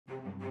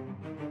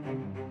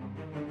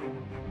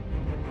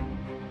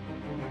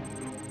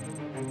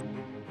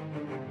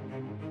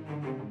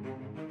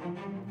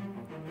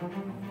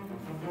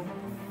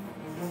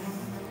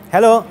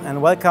Hello and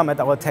welcome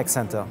at our Tech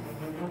Center.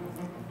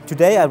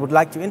 Today I would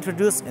like to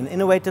introduce an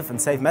innovative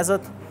and safe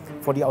method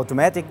for the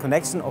automatic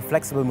connection of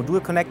flexible module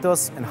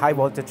connectors in high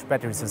voltage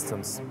battery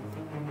systems.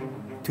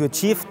 To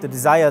achieve the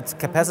desired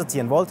capacity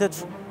and voltage,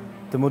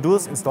 the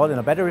modules installed in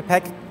a battery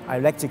pack are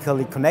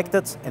electrically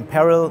connected in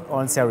parallel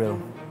or in serial.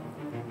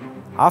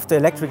 After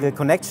electrical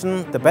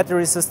connection, the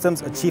battery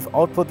systems achieve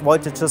output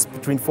voltages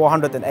between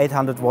 400 and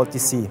 800 volt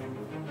DC.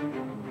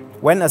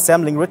 When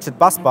assembling rigid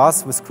bus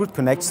bars with screwed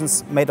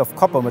connections made of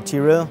copper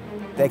material,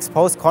 the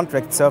exposed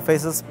contact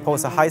surfaces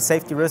pose a high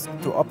safety risk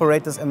to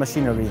operators and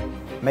machinery,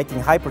 making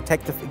high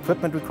protective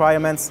equipment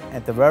requirements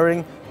and the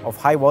wearing of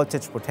high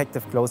voltage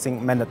protective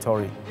clothing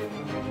mandatory.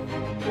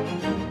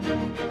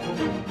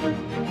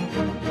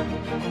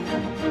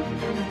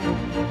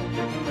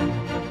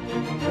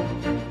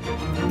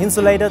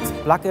 Insulated,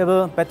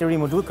 pluggable battery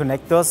module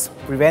connectors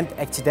prevent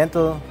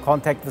accidental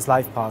contact with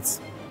live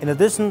parts. In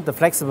addition, the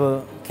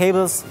flexible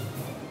cables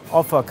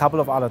offer a couple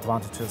of other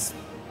advantages.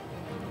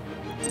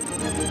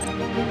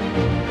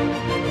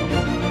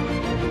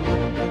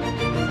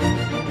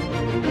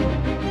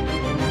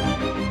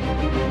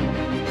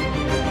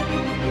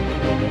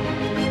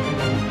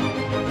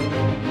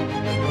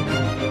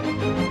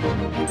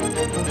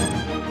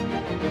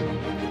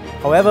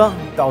 However,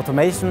 the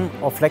automation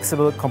of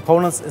flexible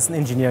components is an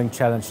engineering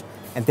challenge,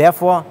 and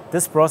therefore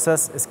this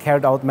process is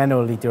carried out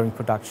manually during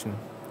production.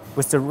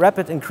 With the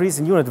rapid increase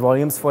in unit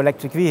volumes for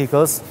electric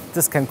vehicles,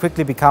 this can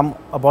quickly become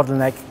a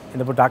bottleneck in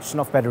the production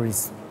of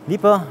batteries.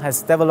 Liebherr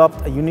has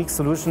developed a unique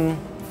solution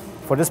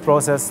for this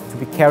process to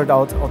be carried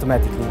out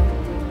automatically.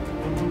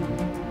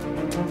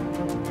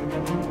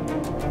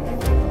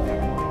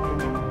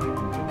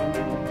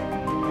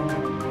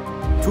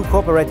 Two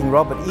cooperating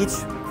robots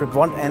each grip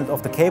one end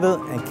of the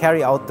cable and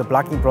carry out the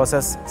plugging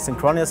process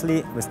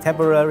synchronously with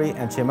temporary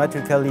and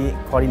geometrically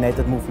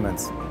coordinated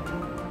movements.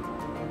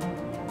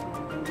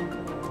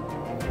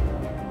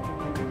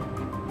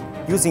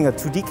 Using a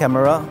 2D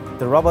camera,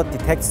 the robot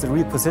detects the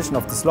real position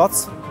of the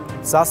slots,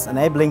 thus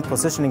enabling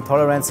positioning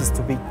tolerances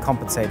to be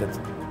compensated.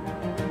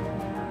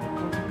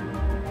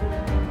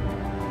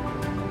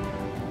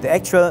 The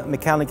actual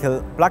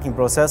mechanical plugging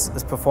process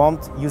is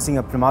performed using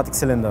a pneumatic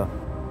cylinder.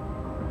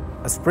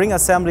 A spring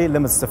assembly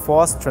limits the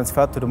force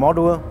transferred to the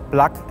module,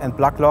 plug and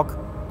plug lock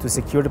to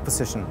secure the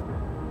position.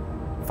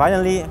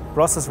 Finally,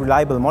 process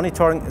reliable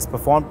monitoring is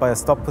performed by a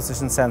stop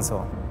position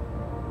sensor.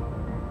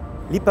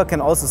 Liebherr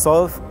can also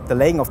solve the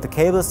laying of the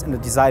cables in the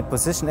desired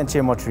position and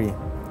geometry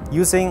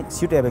using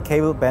suitable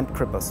cable band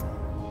grippers.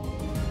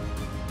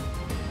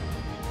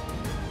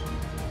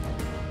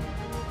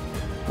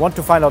 Want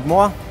to find out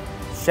more?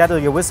 Schedule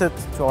your visit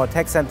to our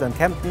Tech Center in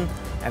Kempten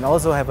and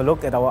also have a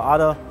look at our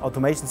other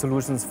automation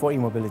solutions for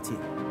e-mobility.